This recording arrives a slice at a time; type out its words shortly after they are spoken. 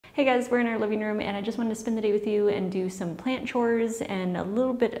Hey guys, we're in our living room and I just wanted to spend the day with you and do some plant chores and a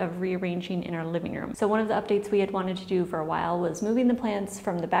little bit of rearranging in our living room. So one of the updates we had wanted to do for a while was moving the plants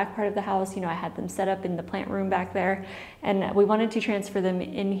from the back part of the house. You know, I had them set up in the plant room back there, and we wanted to transfer them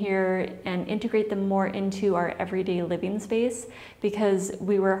in here and integrate them more into our everyday living space because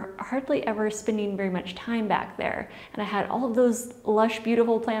we were hardly ever spending very much time back there. And I had all of those lush,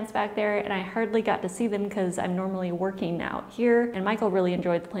 beautiful plants back there and I hardly got to see them because I'm normally working out here. And Michael really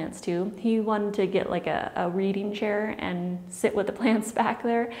enjoyed the plants too. He wanted to get like a reading chair and sit with the plants back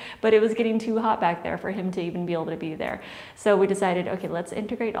there, but it was getting too hot back there for him to even be able to be there. So we decided, okay, let's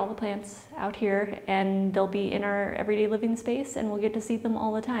integrate all the plants out here and they'll be in our everyday living space and we'll get to see them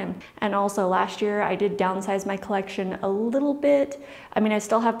all the time. And also last year I did downsize my collection a little bit. I mean, I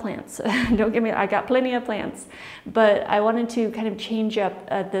still have plants. Don't get me, I got plenty of plants, but I wanted to kind of change up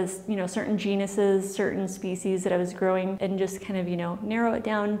this, you know, certain genuses, certain species that I was growing and just kind of, you know, narrow it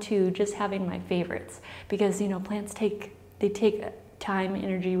down to just having my favorites because, you know, plants take time,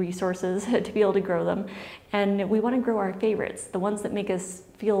 energy, resources to be able to grow them. And we want to grow our favorites, the ones that make us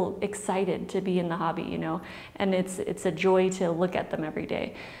feel excited to be in the hobby, you know, and it's a joy to look at them every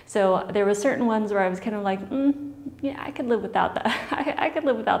day. So there were certain ones where I was kind of like, yeah, I could live without that. I could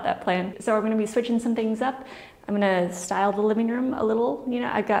live without that plant. So we're going to be switching some things up. I'm going to style the living room a little. You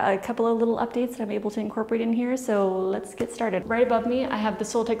know, I've got a couple of little updates that I'm able to incorporate in here, so let's get started. Right above me, I have the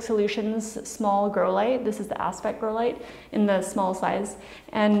Soltech Solutions small grow light. This is the aspect grow light in the small size,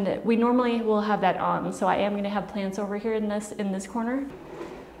 and we normally will have that on, so I am going to have plants over here in this corner.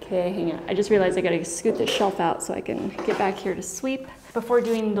 Okay, hang on. I just realized I got to scoot this shelf out so I can get back here to sweep. Before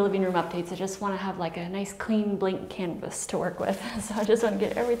doing the living room updates, I just want to have like a nice clean blank canvas to work with, so I just want to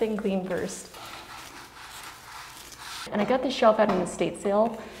get everything clean first. And I got this shelf at an estate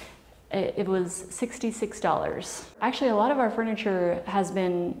sale. It was $66. Actually, a lot of our furniture has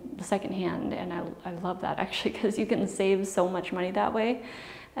been secondhand, and I love that actually because you can save so much money that way.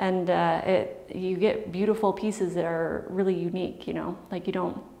 And you get beautiful pieces that are really unique, you know, like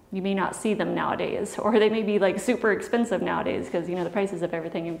you may not see them nowadays, or they may be like super expensive nowadays because, you know, the prices of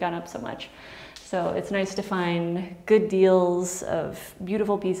everything have gone up so much. So it's nice to find good deals of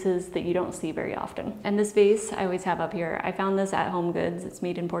beautiful pieces that you don't see very often. And this vase I always have up here. I found this at Home Goods. It's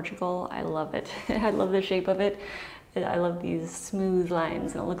made in Portugal. I love it. I love the shape of it. I love these smooth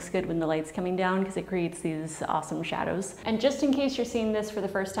lines, and it looks good when the light's coming down because it creates these awesome shadows. And just in case you're seeing this for the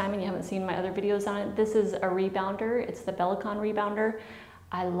first time and you haven't seen my other videos on it, this is a rebounder. It's the Bellicon rebounder.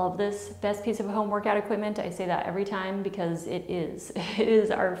 I love this. Best piece of home workout equipment. I say that every time because it is. It is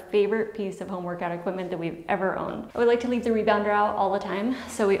our favorite piece of home workout equipment that we've ever owned. I would like to leave the rebounder out all the time,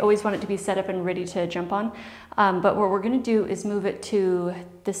 so we always want it to be set up and ready to jump on. But what we're gonna do is move it to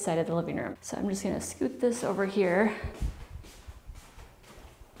this side of the living room. So I'm just gonna scoot this over here.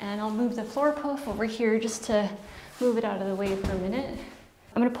 And I'll move the floor puff over here just to move it out of the way for a minute.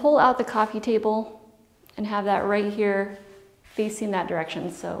 I'm gonna pull out the coffee table and have that right here facing that direction.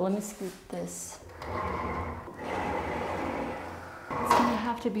 So let me scoot this. It's gonna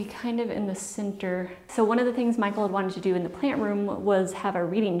have to be kind of in the center. So one of the things Michael had wanted to do in the plant room was have a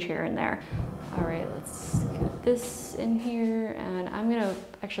reading chair in there. All right, let's scoot this in here, and I'm gonna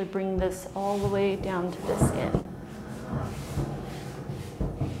actually bring this all the way down to this end.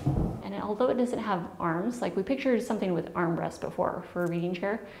 And although it doesn't have arms, like we pictured something with armrests before for a reading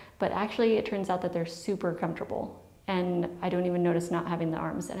chair, but actually it turns out that they're super comfortable. And I don't even notice not having the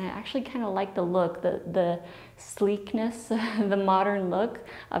arms. And I actually kind of like the look, the sleekness, the modern look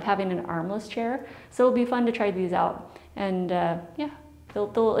of having an armless chair. So it'll be fun to try these out. And yeah,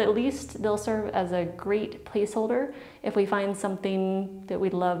 at least they'll serve as a great placeholder if we find something that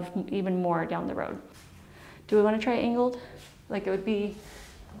we'd love even more down the road. Do we want to try angled? Like it would be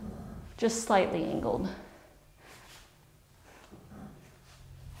just slightly angled.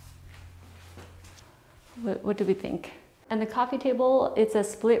 What do we think? And the coffee table, it's a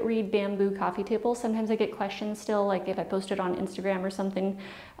split reed bamboo coffee table. Sometimes I get questions still, like if I post it on Instagram or something,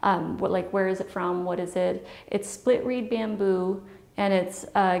 like where is it from, what is it? It's split reed bamboo, and it's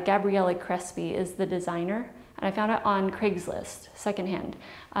Gabriella Crespi is the designer. And I found it on Craigslist, secondhand.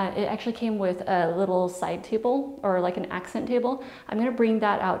 It actually came with a little side table, or like an accent table. I'm gonna bring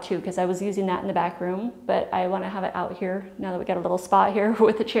that out too, because I was using that in the back room, but I wanna have it out here now that we got a little spot here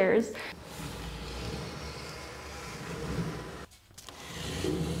with the chairs.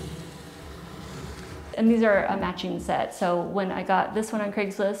 And these are a matching set. So when I got this one on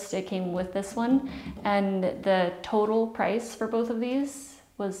Craigslist, it came with this one, and the total price for both of these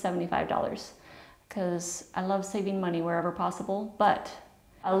was $75 because I love saving money wherever possible, but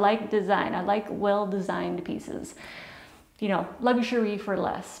I like design. I like well-designed pieces. you know, luxury for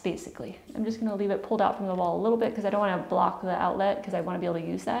less, basically. I'm just gonna leave it pulled out from the wall a little bit because I don't wanna block the outlet because I wanna be able to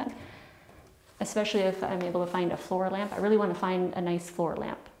use that, especially if I'm able to find a floor lamp. I really wanna find a nice floor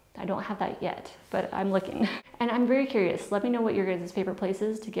lamp. I don't have that yet, but I'm looking. And I'm very curious. Let me know what your guys' favorite place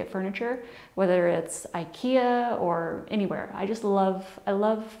is to get furniture, whether it's IKEA or anywhere. I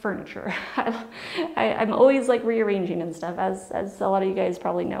love furniture. I'm always like rearranging and stuff, as a lot of you guys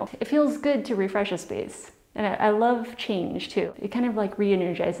probably know. It feels good to refresh a space. And I love change too. It kind of like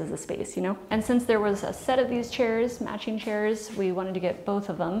re-energizes the space, you know? And since there was a set of these chairs, matching chairs, we wanted to get both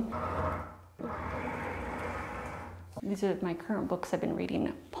of them. These are my current books I've been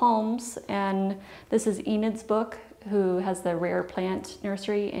reading. Palms, and this is Enid's book, who has the rare plant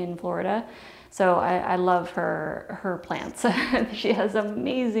nursery in Florida. So I love her plants. She has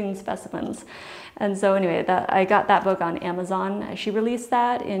amazing specimens. And so anyway, I got that book on Amazon. She released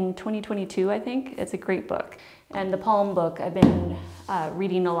that in 2022, I think. It's a great book. And the palm book, I've been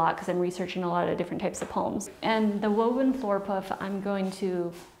reading a lot because I'm researching a lot of different types of palms. And the woven floor puff, I'm going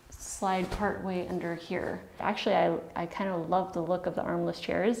to slide part way under here. Actually, I kind of love the look of the armless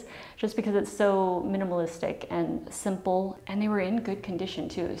chairs just because it's so minimalistic and simple, and they were in good condition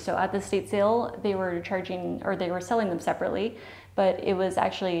too. So at the estate sale, they were charging, or they were selling them separately, but it was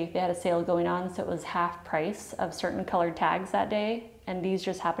actually, they had a sale going on, so it was half price of certain colored tags that day, and these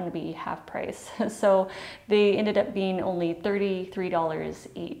just happened to be half price. So they ended up being only $33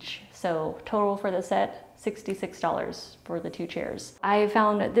 each. So total for the set, $66 for the 2 chairs. I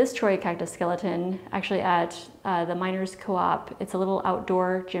found this Troy cactus skeleton actually at the Miners Co-op. It's a little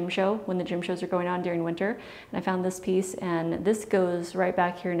outdoor gym show when the gym shows are going on during winter. And I found this piece, and this goes right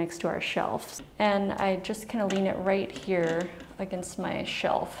back here next to our shelf. And I just kind of lean it right here against my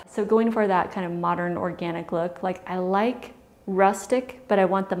shelf. So going for that kind of modern organic look, like I like rustic, but I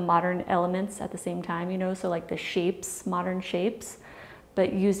want the modern elements at the same time, you know, so like the shapes, modern shapes,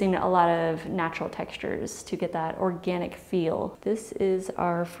 but using a lot of natural textures to get that organic feel. This is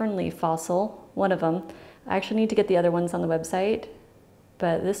our fernleaf fossil, one of them. I actually need to get the other ones on the website,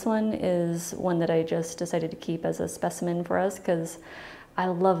 but this one is one that I just decided to keep as a specimen for us because I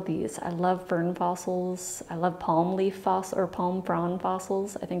love these. I love fern fossils. I love palm leaf fossils or palm frond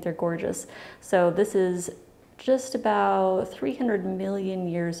fossils. I think they're gorgeous. So this is just about 300 million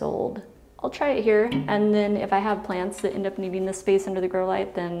years old. I'll try it here, and then if I have plants that end up needing the space under the grow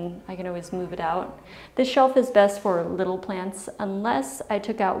light, then I can always move it out. This shelf is best for little plants, unless I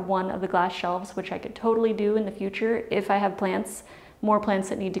took out one of the glass shelves, which I could totally do in the future if I have plants, more plants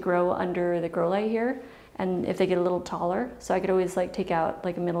that need to grow under the grow light here, and if they get a little taller. So I could always like take out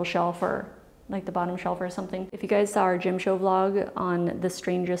like a middle shelf or like the bottom shelf or something. If you guys saw our gym show vlog on the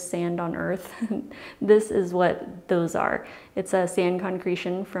strangest sand on earth, this is what those are. It's a sand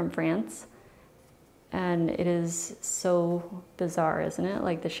concretion from France. And it is so bizarre, isn't it?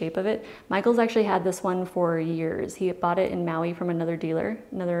 Like the shape of it. Michael's actually had this one for years. He bought it in Maui from another dealer,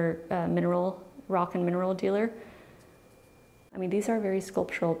 another rock and mineral dealer. I mean, these are very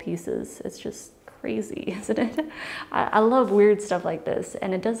sculptural pieces. It's just crazy, isn't it? I love weird stuff like this.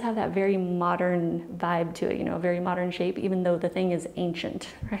 And it does have that very modern vibe to it, you know, very modern shape, even though the thing is ancient,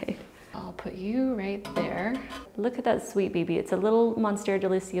 right? I'll put you right there. Look at that sweet baby. It's a little Monstera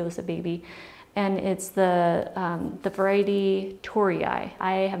deliciosa baby. And it's the variety Torii.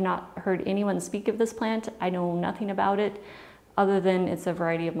 I have not heard anyone speak of this plant. I know nothing about it other than it's a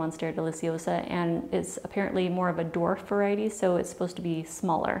variety of Monstera deliciosa, and it's apparently more of a dwarf variety, so it's supposed to be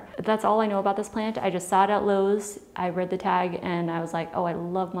smaller. That's all I know about this plant. I just saw it at Lowe's, I read the tag, and I was like, oh, I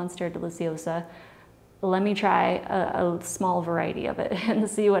love Monstera deliciosa. Let me try a small variety of it and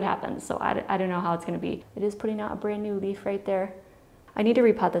see what happens. So I don't know how it's gonna be. It is putting out a brand new leaf right there. I need to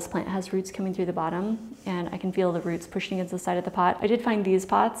repot this plant. It has roots coming through the bottom, and I can feel the roots pushing against the side of the pot. I did find these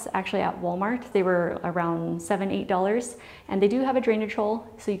pots actually at Walmart. They were around $7, $8, and they do have a drainage hole,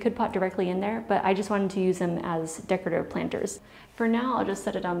 so you could pot directly in there, but I just wanted to use them as decorative planters. For now, I'll just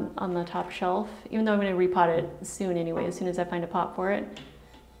set it on the top shelf, even though I'm gonna repot it soon anyway, as soon as I find a pot for it.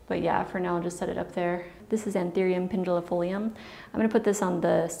 But yeah, for now, I'll just set it up there. This is Anthurium pendulifolium. I'm gonna put this on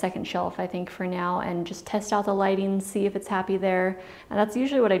the second shelf, I think, for now, and just test out the lighting, see if it's happy there. And that's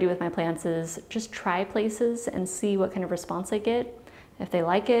usually what I do with my plants, is just try places and see what kind of response I get. If they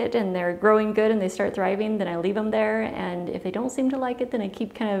like it and they're growing good and they start thriving, then I leave them there. And if they don't seem to like it, then I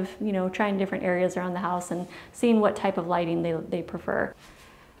keep kind of, you know, trying different areas around the house and seeing what type of lighting they prefer.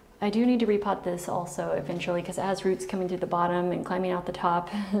 I do need to repot this also eventually because it has roots coming through the bottom and climbing out the top.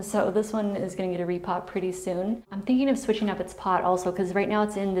 So this one is going to get a repot pretty soon. I'm thinking of switching up its pot also because right now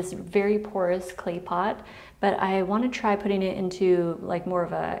it's in this very porous clay pot, but I want to try putting it into like more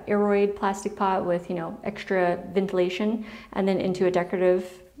of a aroid plastic pot with, you know, extra ventilation, and then into a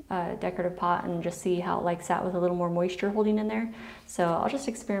decorative pot and just see how it likes that with a little more moisture holding in there. So I'll just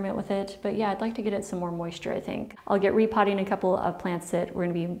experiment with it. But yeah, I'd like to get it some more moisture, I think. I'll get repotting a couple of plants that we're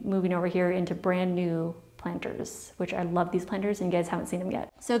gonna be moving over here into brand new planters, which I love these planters and you guys haven't seen them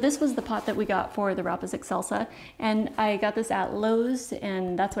yet. So this was the pot that we got for the rhapis excelsa, and I got this at Lowe's,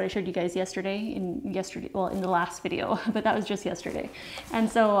 and that's what I showed you guys well, in the last video, but that was just yesterday. And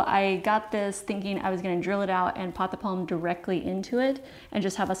so I got this thinking I was gonna drill it out and pot the palm directly into it and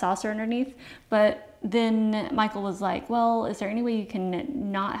just have a saucer underneath. But then Michael was like, well, is there any way you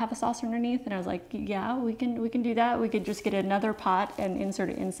can not have a saucer underneath? And I was like, yeah, we can do that. We could just get another pot and insert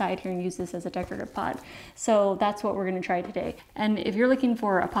it inside here and use this as a decorative pot. So that's what we're gonna try today. And if you're looking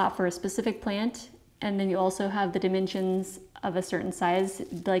for a pot for a specific plant, and then you also have the dimensions of a certain size,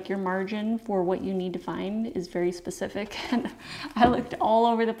 like your margin for what you need to find is very specific. And I looked all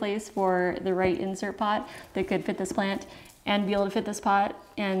over the place for the right insert pot that could fit this plant and be able to fit this pot.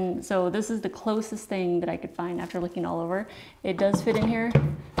 And so this is the closest thing that I could find after looking all over. It does fit in here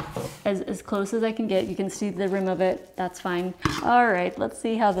as close as I can get. You can see the rim of it, that's fine. All right, let's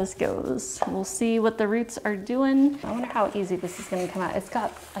see how this goes. We'll see what the roots are doing. I wonder how easy this is gonna come out. I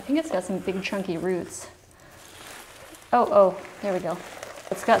think it's got some big chunky roots. Oh, there we go.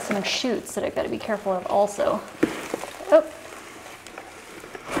 It's got some shoots that I've got to be careful of also. Oh.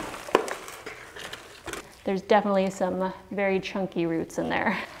 There's definitely some very chunky roots in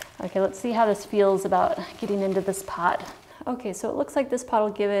there. Okay, let's see how this feels about getting into this pot. Okay, so it looks like this pot will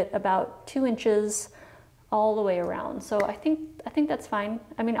give it about 2 inches all the way around. So I think that's fine.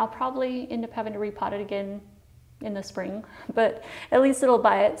 I mean, I'll probably end up having to repot it again in the spring, but at least it'll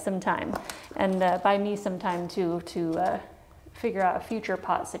buy it some time, and buy me some time to figure out a future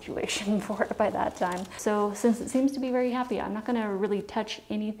pot situation for it by that time. So since it seems to be very happy, I'm not gonna really touch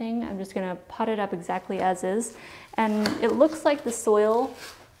anything. I'm just gonna pot it up exactly as is. And it looks like the soil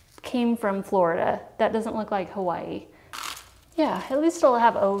came from Florida. That doesn't look like Hawaii. Yeah, at least it'll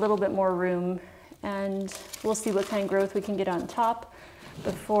have a little bit more room, and we'll see what kind of growth we can get on top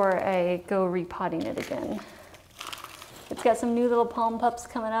before I go repotting it again. It's got some new little palm pups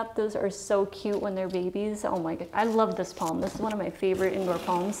coming up. Those are so cute when they're babies. Oh my god, I love this palm. This is one of my favorite indoor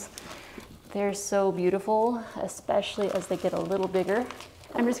palms. They're so beautiful, especially as they get a little bigger.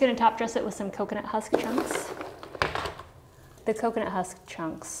 I'm just gonna top dress it with some coconut husk chunks. The coconut husk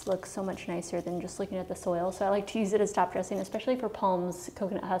chunks look so much nicer than just looking at the soil, so I like to use it as top dressing, especially for palms.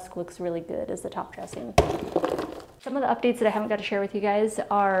 Coconut husk looks really good as the top dressing. Some of the updates that I haven't got to share with you guys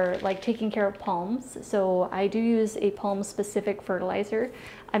are like taking care of palms. So I do use a palm specific fertilizer.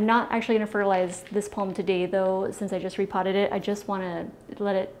 I'm not actually going to fertilize this palm today though, since I just repotted it. I just want to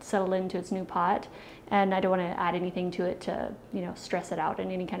let it settle into its new pot, and I don't want to add anything to it to, you know, stress it out in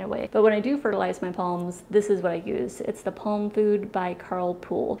any kind of way. But when I do fertilize my palms, this is what I use. It's the Palm Food by Carl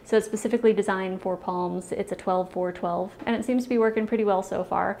Poole. So it's specifically designed for palms. It's a 12-4-12, and it seems to be working pretty well so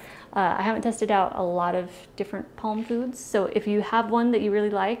far. I haven't tested out a lot of different palm foods, so if you have one that you really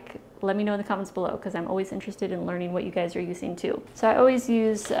like, let me know in the comments below, because I'm always interested in learning what you guys are using too. So I always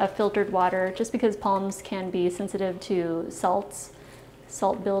use filtered water just because palms can be sensitive to salt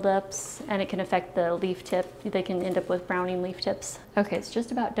buildups, and it can affect the leaf tip. They can end up with browning leaf tips. Okay, it's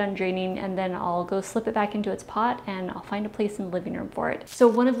just about done draining, and then I'll go slip it back into its pot and I'll find a place in the living room for it. So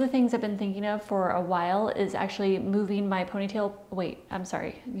one of the things I've been thinking of for a while is actually moving my ponytail. Wait, I'm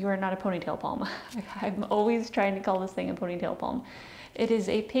sorry, you are not a ponytail palm. I'm always trying to call this thing a ponytail palm. It is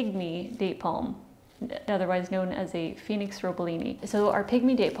a pygmy date palm, otherwise known as a Phoenix robellini. So our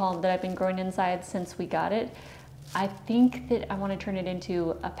pygmy date palm that I've been growing inside since we got it, I think that I want to turn it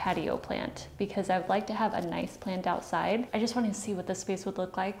into a patio plant because I would like to have a nice plant outside. I just want to see what the space would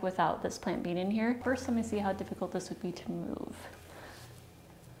look like without this plant being in here. First, let me see how difficult this would be to move.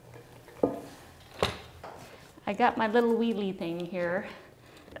 I got my little wheelie thing here.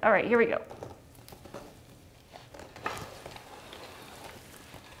 All right, here we go.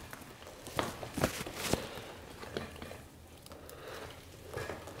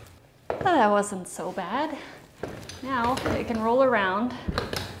 That wasn't so bad. Now it can roll around.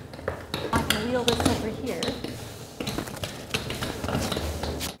 I can wheel this over here.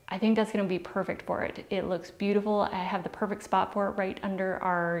 I think that's gonna be perfect for it. It looks beautiful. I have the perfect spot for it right under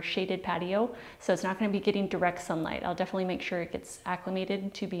our shaded patio, so it's not gonna be getting direct sunlight. I'll definitely make sure it gets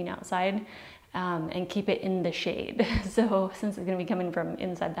acclimated to being outside. and keep it in the shade. So since it's gonna be coming from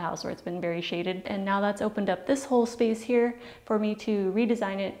inside the house where it's been very shaded, and now that's opened up this whole space here for me to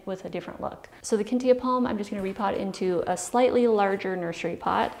redesign it with a different look. So the Kentia palm, I'm just gonna repot into a slightly larger nursery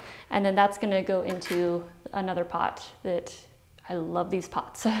pot, and then that's gonna go into another pot that I love these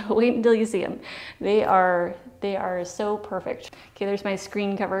pots. Wait until you see them. They are so perfect. Okay, there's my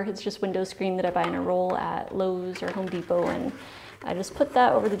screen cover. It's just window screen that I buy in a roll at Lowe's or Home Depot, and I just put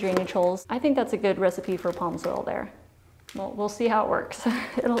that over the drainage holes. I think that's a good recipe for palm soil there. Well, we'll see how it works.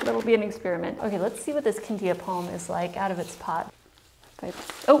 It'll be an experiment. Okay, let's see what this Kentia palm is like out of its pot.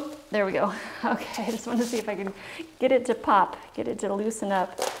 Oh, there we go. Okay, I just wanted to see if I can get it to pop, get it to loosen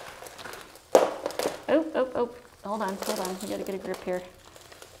up. Oh. Hold on. We gotta get a grip here.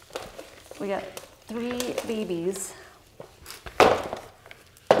 We got 3 babies.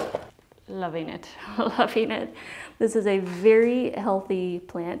 Loving it. This is a very healthy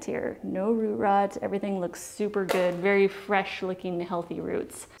plant here. No root rot. Everything looks super good. Very fresh looking, healthy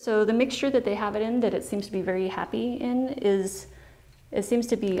roots. So the mixture that they have it in, that it seems to be very happy in, is it seems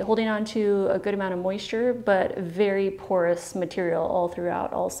to be holding on to a good amount of moisture, but very porous material all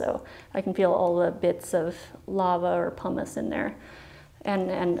throughout also. I can feel all the bits of lava or pumice in there,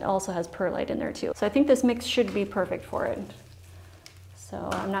 and also has perlite in there too. So I think this mix should be perfect for it. So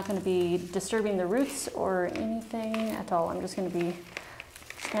I'm not gonna be disturbing the roots or anything at all. I'm just gonna be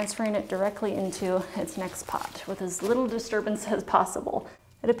transferring it directly into its next pot with as little disturbance as possible.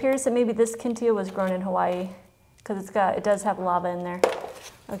 It appears that maybe this Kentia was grown in Hawaii, because it does have lava in there.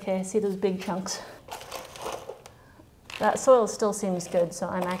 Okay, see those big chunks? That soil still seems good, so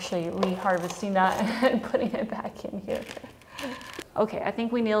I'm actually reharvesting that and putting it back in here. Okay, I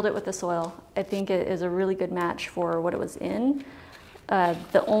think we nailed it with the soil. I think it is a really good match for what it was in.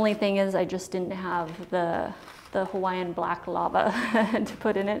 The only thing is I just didn't have the Hawaiian black lava to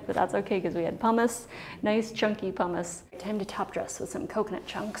put in it, but that's okay because we had pumice, nice chunky pumice. Time to top dress with some coconut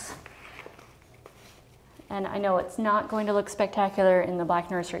chunks. And I know it's not going to look spectacular in the black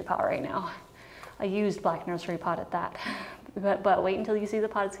nursery pot right now. I used black nursery pot at that. But wait until you see the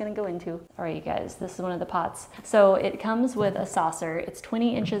pot it's gonna go into. All right, you guys, this is one of the pots. So it comes with a saucer. It's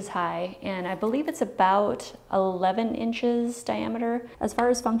 20 inches high, and I believe it's about 11 inches diameter. As far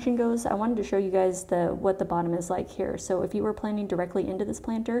as function goes, I wanted to show you guys what the bottom is like here. So if you were planting directly into this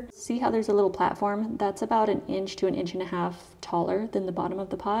planter, see how there's a little platform? That's about 1 inch to 1.5 inches taller than the bottom of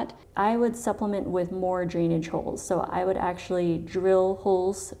the pot. I would supplement with more drainage holes. So I would actually drill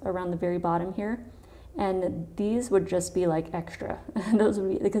holes around the very bottom here. And these would just be like extra. Those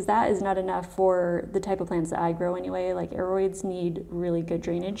would be, because that is not enough for the type of plants that I grow anyway. Like aroids need really good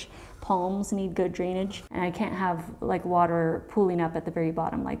drainage. Palms need good drainage. And I can't have like water pooling up at the very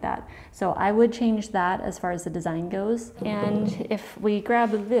bottom like that. So I would change that as far as the design goes. And if we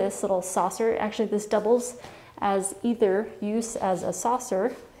grab this little saucer, actually this doubles as either use as a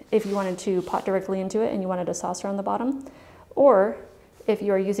saucer if you wanted to pot directly into it and you wanted a saucer on the bottom, or if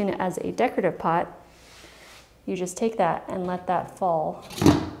you are using it as a decorative pot, you just take that and let that fall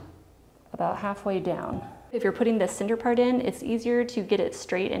about halfway down. If you're putting the cinder part in, it's easier to get it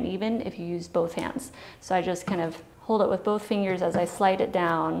straight and even if you use both hands. So I just kind of hold it with both fingers as I slide it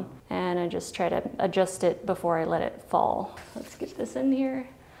down, and I just try to adjust it before I let it fall. Let's get this in here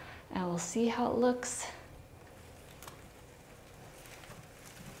and we'll see how it looks.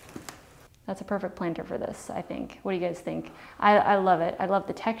 That's a perfect planter for this, I think. What do you guys think? I love it. I love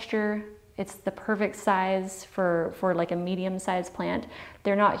the texture. It's the perfect size for like a medium-sized plant.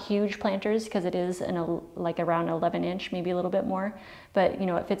 They're not huge planters because it is like around 11 inch, maybe a little bit more. But you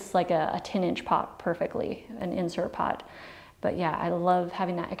know, it fits like a 10-inch pot perfectly, an insert pot. But yeah, I love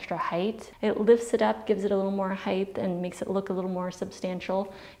having that extra height. It lifts it up, gives it a little more height, and makes it look a little more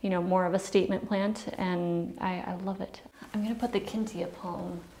substantial, you know, more of a statement plant, and I love it. I'm gonna put the Kentia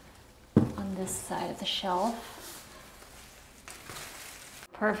palm on this side of the shelf.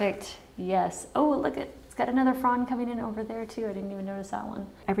 Perfect. Yes. Oh, look, it's got another frond coming in over there too. I didn't even notice that one.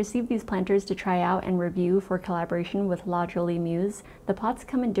 I received these planters to try out and review for collaboration with Jolie Muse. The pots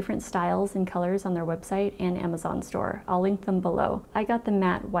come in different styles and colors on their website and Amazon store. I'll link them below. I got the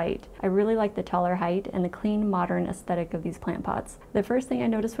matte white. I really like the taller height and the clean, modern aesthetic of these plant pots. The first thing I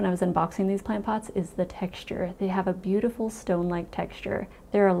noticed when I was unboxing these plant pots is the texture. They have a beautiful stone-like texture.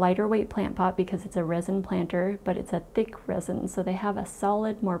 They're a lighter weight plant pot because it's a resin planter, but it's a thick resin, so they have a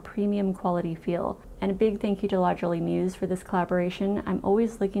solid, more premium quality feel. And a big thank you to Jolie Muse for this collaboration. I'm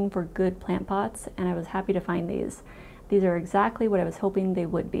always looking for good plant pots, and I was happy to find these. These are exactly what I was hoping they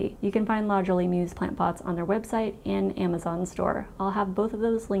would be. You can find Jolie Muse plant pots on their website and Amazon store. I'll have both of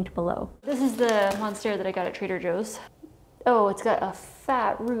those linked below. This is the Monstera that I got at Trader Joe's. Oh, it's got a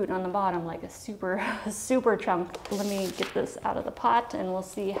fat root on the bottom, like a super chunk. Let me get this out of the pot and we'll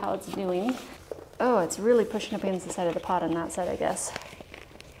see how it's doing. Oh, it's really pushing up against the side of the pot on that side, I guess.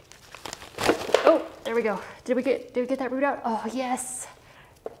 Oh, there we go. Did we get that root out? Oh, yes.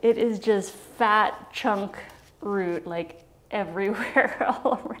 It is just fat chunk root, like everywhere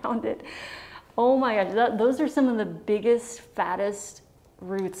all around it. Oh my gosh, those are some of the biggest, fattest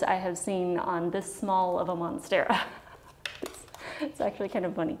roots I have seen on this small of a Monstera. It's actually kind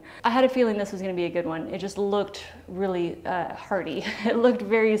of funny. I had a feeling this was going to be a good one. It just looked really hearty. It looked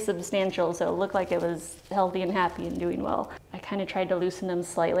very substantial, so it looked like it was healthy and happy and doing well. I kind of tried to loosen them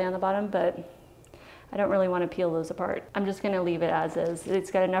slightly on the bottom, but I don't really want to peel those apart. I'm just going to leave it as is. It's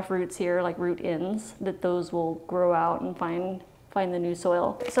got enough roots here, like root ends, that those will grow out and find the new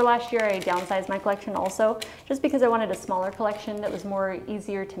soil. So last year I downsized my collection also, just because I wanted a smaller collection that was more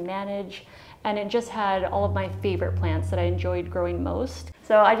easier to manage, and it just had all of my favorite plants that I enjoyed growing most.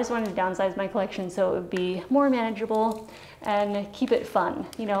 So I just wanted to downsize my collection so it would be more manageable and keep it fun,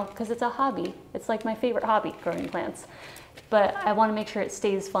 you know, because it's a hobby. It's like my favorite hobby, growing plants. But I want to make sure it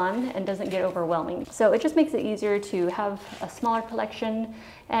stays fun and doesn't get overwhelming. So it just makes it easier to have a smaller collection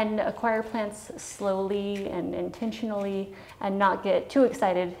and acquire plants slowly and intentionally and not get too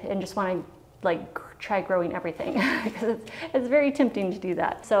excited and just want to like try growing everything because it's very tempting to do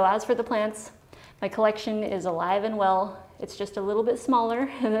that. So as for the plants, my collection is alive and well. It's just a little bit smaller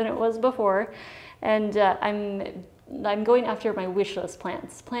than it was before, and I'm going after my wish list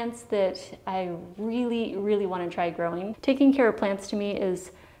plants, plants that I really want to try growing. Taking care of plants to me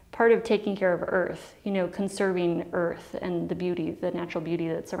is part of taking care of Earth, you know, conserving Earth and the beauty, the natural beauty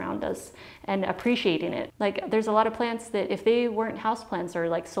that's around us, and appreciating it. Like, there's a lot of plants that if they weren't houseplants or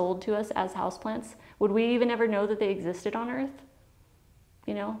like sold to us as houseplants, would we even ever know that they existed on Earth?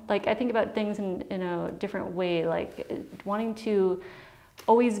 You know, like I think about things in a different way, like wanting to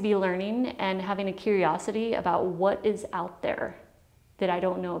always be learning and having a curiosity about what is out there that I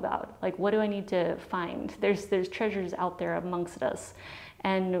don't know about. Like, what do I need to find? There's treasures out there amongst us,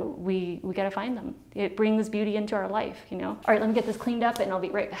 and we got to find them. It brings beauty into our life, you know? All right, let me get this cleaned up and I'll be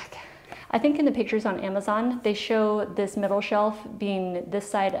right back. I think in the pictures on Amazon, they show this middle shelf being this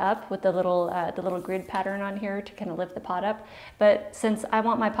side up with the little grid pattern on here to kind of lift the pot up. But since I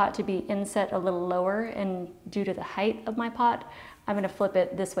want my pot to be inset a little lower, and due to the height of my pot, I'm going to flip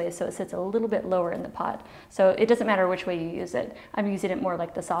it this way so it sits a little bit lower in the pot. So it doesn't matter which way you use it. I'm using it more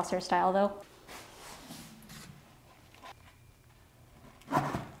like the saucer style though.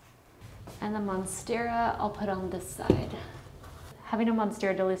 And the Monstera I'll put on this side. Having a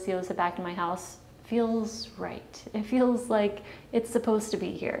Monstera deliciosa back in my house feels right. It feels like it's supposed to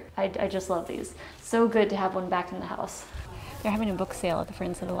be here. I just love these. So good to have one back in the house. They're having a book sale at the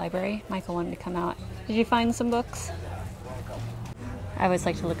Friends of the Library. Michael wanted to come out. Did you find some books? I always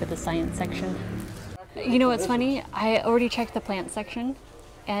like to look at the science section. You know what's funny? I already checked the plant section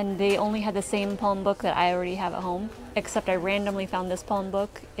and they only had the same poem book that I already have at home, except I randomly found this poem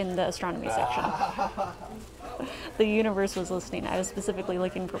book in the astronomy section. The universe was listening. I was specifically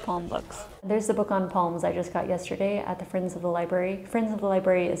looking for poem books. There's the book on poems I just got yesterday at the Friends of the Library. Friends of the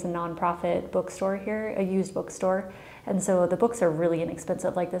Library is a nonprofit bookstore here, a used bookstore. And so the books are really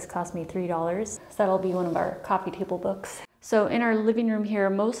inexpensive. Like this cost me $3. So that'll be one of our coffee table books. So in our living room here,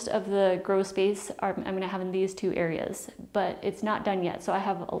 most of the grow space I'm going to have in these two areas, but it's not done yet. So I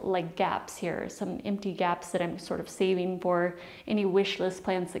have like gaps here, some empty gaps that I'm sort of saving for any wish list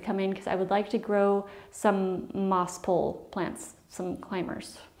plants that come in, because I would like to grow some moss pole plants, some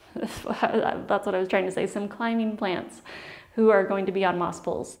climbers. That's what I was trying to say, some climbing plants who are going to be on moss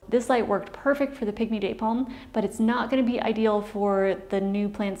poles. This light worked perfect for the Pygmy Date Palm, but it's not gonna be ideal for the new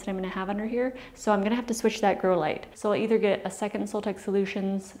plants that I'm gonna have under here, so I'm gonna have to switch that grow light. So I'll either get a second Soltech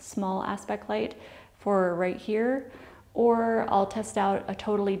Solutions small aspect light for right here, or I'll test out a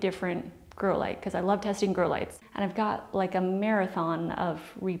totally different grow light, because I love testing grow lights. And I've got like a marathon of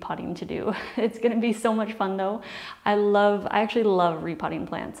repotting to do. It's gonna be so much fun though. I actually love repotting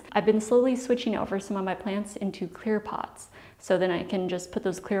plants. I've been slowly switching over some of my plants into clear pots. So then I can just put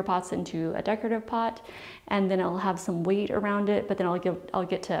those clear pots into a decorative pot, and then I'll have some weight around it, but then I'll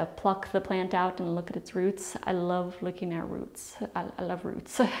get to pluck the plant out and look at its roots. I love looking at roots. I love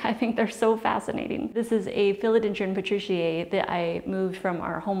roots. I think they're so fascinating. This is a Philodendron Patriciae that I moved from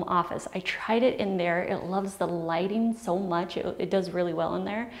our home office. I tried it in there. It loves the lighting so much. It does really well in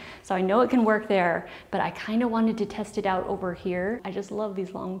there. So I know it can work there, but I kind of wanted to test it out over here. I just love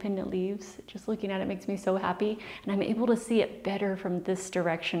these long pendant leaves. Just looking at it makes me so happy, and I'm able to see it it better from this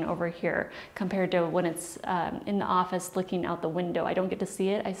direction over here compared to when it's in the office looking out the window. I don't get to see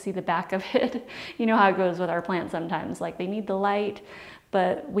it, I see the back of it. You know how it goes with our plants sometimes, like they need the light,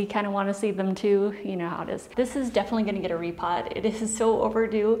 but we kind of want to see them too. You know how it is. This is definitely going to get a repot. It is so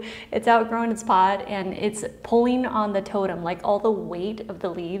overdue. It's outgrown its pot and it's pulling on the totem. Like all the weight of the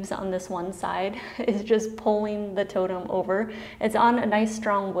leaves on this one side is just pulling the totem over. It's on a nice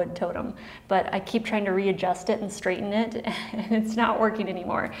strong wood totem, but I keep trying to readjust it and straighten it and it's not working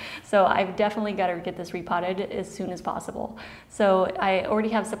anymore. So I've definitely got to get this repotted as soon as possible. So I already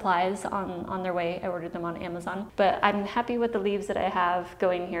have supplies on their way. I ordered them on Amazon, but I'm happy with the leaves that I have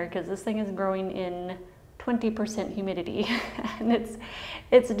going here because this thing is growing in 20% humidity and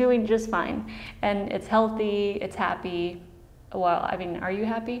it's doing just fine and it's healthy, it's happy. Well, I mean, are you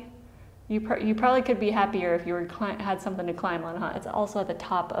happy? You probably could be happier if you had something to climb on, huh? It's also at the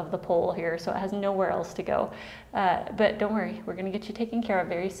top of the pole here, so it has nowhere else to go. But don't worry, we're gonna get you taken care of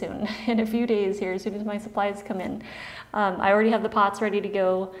very soon. In a few days here, as soon as my supplies come in. I already have the pots ready to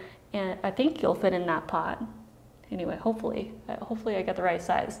go and I think you'll fit in that pot. Anyway, hopefully I got the right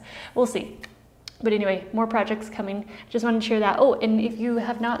size. We'll see. But anyway, more projects coming. Just wanted to share that. Oh, and if you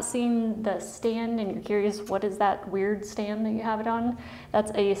have not seen the stand and you're curious what is that weird stand that you have it on,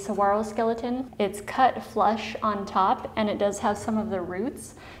 that's a saguaro skeleton. It's cut flush on top and it does have some of the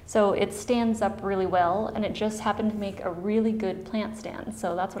roots. So it stands up really well and it just happened to make a really good plant stand.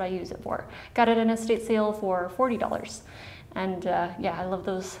 So that's what I use it for. Got it in a estate sale for $40. And yeah, I love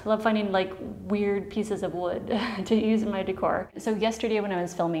those. I love finding like weird pieces of wood to use in my decor. So yesterday when I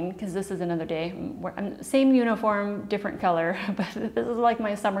was filming, because this is another day, same uniform, different color, but this is like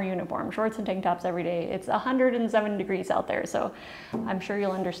my summer uniform, shorts and tank tops every day. It's 107 degrees out there, so I'm sure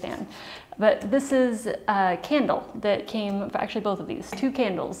you'll understand. But this is a candle that came, actually both of these, 2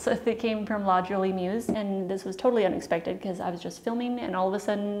 candles that came from Jolie Muse, and this was totally unexpected because I was just filming and all of a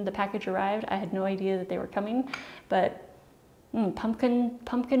sudden the package arrived. I had no idea that they were coming, but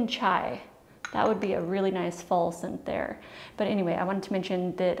pumpkin chai. That would be a really nice fall scent there. But anyway, I wanted to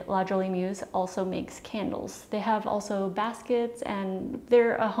mention that Jolie Muse also makes candles. They have also baskets and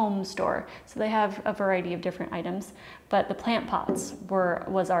they're a home store. So they have a variety of different items, but the plant pots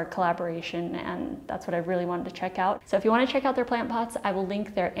was our collaboration and that's what I really wanted to check out. So if you want to check out their plant pots, I will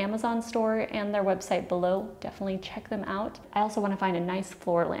link their Amazon store and their website below. Definitely check them out. I also want to find a nice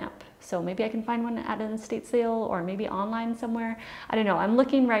floor lamp. So maybe I can find one at an estate sale or maybe online somewhere. I don't know, I'm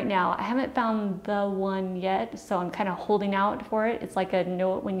looking right now. I haven't found the one yet, so I'm kind of holding out for it. It's like a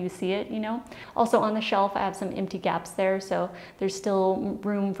know it when you see it, you know? Also on the shelf, I have some empty gaps there, so there's still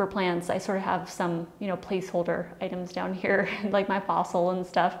room for plants. I sort of have some, you know, placeholder items down here, like my fossil and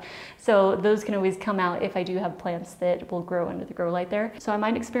stuff. So those can always come out if I do have plants that will grow under the grow light there. So I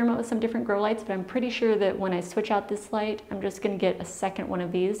might experiment with some different grow lights, but I'm pretty sure that when I switch out this light, I'm just gonna get a second one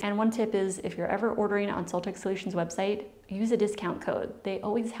of these. And one tip is if you're ever ordering on Soltech Solutions website, use a discount code. They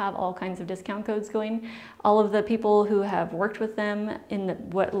always have all kinds of discount codes going. All of the people who have worked with them in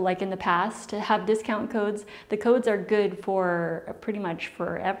the past have discount codes. The codes are good for pretty much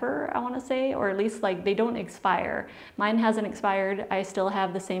forever, I want to say, or at least like they don't expire. Mine hasn't expired. I still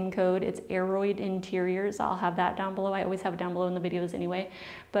have the same code. It's aroid interiors. I'll have that down below. I always have it down below in the videos anyway.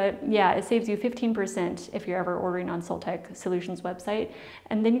 But yeah, it saves you 15% if you're ever ordering on Soltech Solutions website.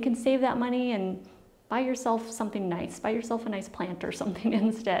 And then you can save that money and buy yourself something nice. Buy yourself a nice plant or something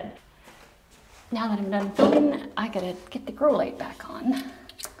instead. Now that I'm done filming, I gotta get the grow light back on.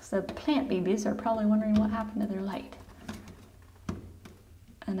 So the plant babies are probably wondering what happened to their light.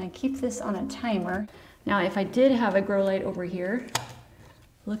 And I keep this on a timer. Now if I did have a grow light over here,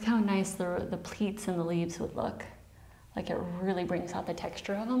 look how nice the pleats and the leaves would look. Like it really brings out the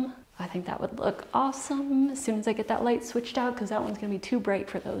texture of them. I think that would look awesome as soon as I get that light switched out because that one's gonna be too bright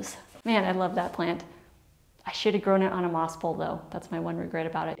for those. Man, I love that plant. I should have grown it on a moss pole though. That's my one regret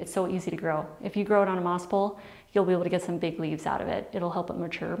about it. It's so easy to grow. If you grow it on a moss pole, you'll be able to get some big leaves out of it. It'll help it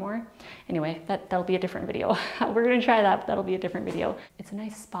mature more. Anyway, that'll be a different video. We're gonna try that, but that'll be a different video. It's a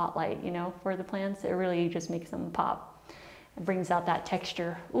nice spotlight, you know, for the plants. It really just makes them pop. It brings out that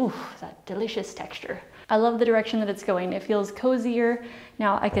texture. Ooh, that delicious texture. I love the direction that it's going. It feels cozier.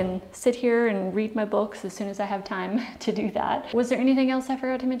 Now I can sit here and read my books as soon as I have time to do that. Was there anything else I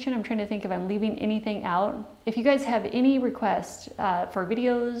forgot to mention? I'm trying to think if I'm leaving anything out. If you guys have any requests for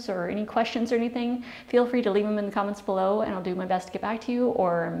videos or any questions or anything, feel free to leave them in the comments below and I'll do my best to get back to you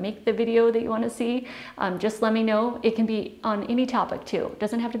or make the video that you want to see. Just let me know. It can be on any topic too. It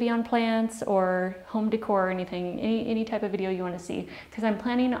doesn't have to be on plants or home decor or anything, any type of video you want to see. Because I'm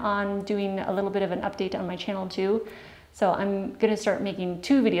planning on doing a little bit of an update on my channel too. So I'm gonna start making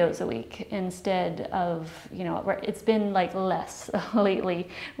 2 videos a week instead of, you know, it's been like less lately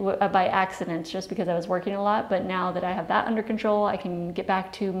by accident, just because I was working a lot. But now that I have that under control, I can get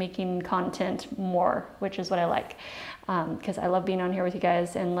back to making content more, which is what I like. Because I love being on here with you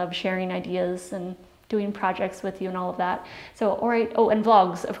guys and love sharing ideas and doing projects with you and all of that. So, all right. Oh, and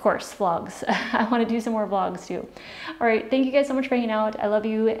vlogs, of course, vlogs. I want to do some more vlogs too. All right. Thank you guys so much for hanging out. I love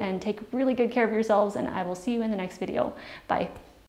you, and take really good care of yourselves, and I will see you in the next video. Bye.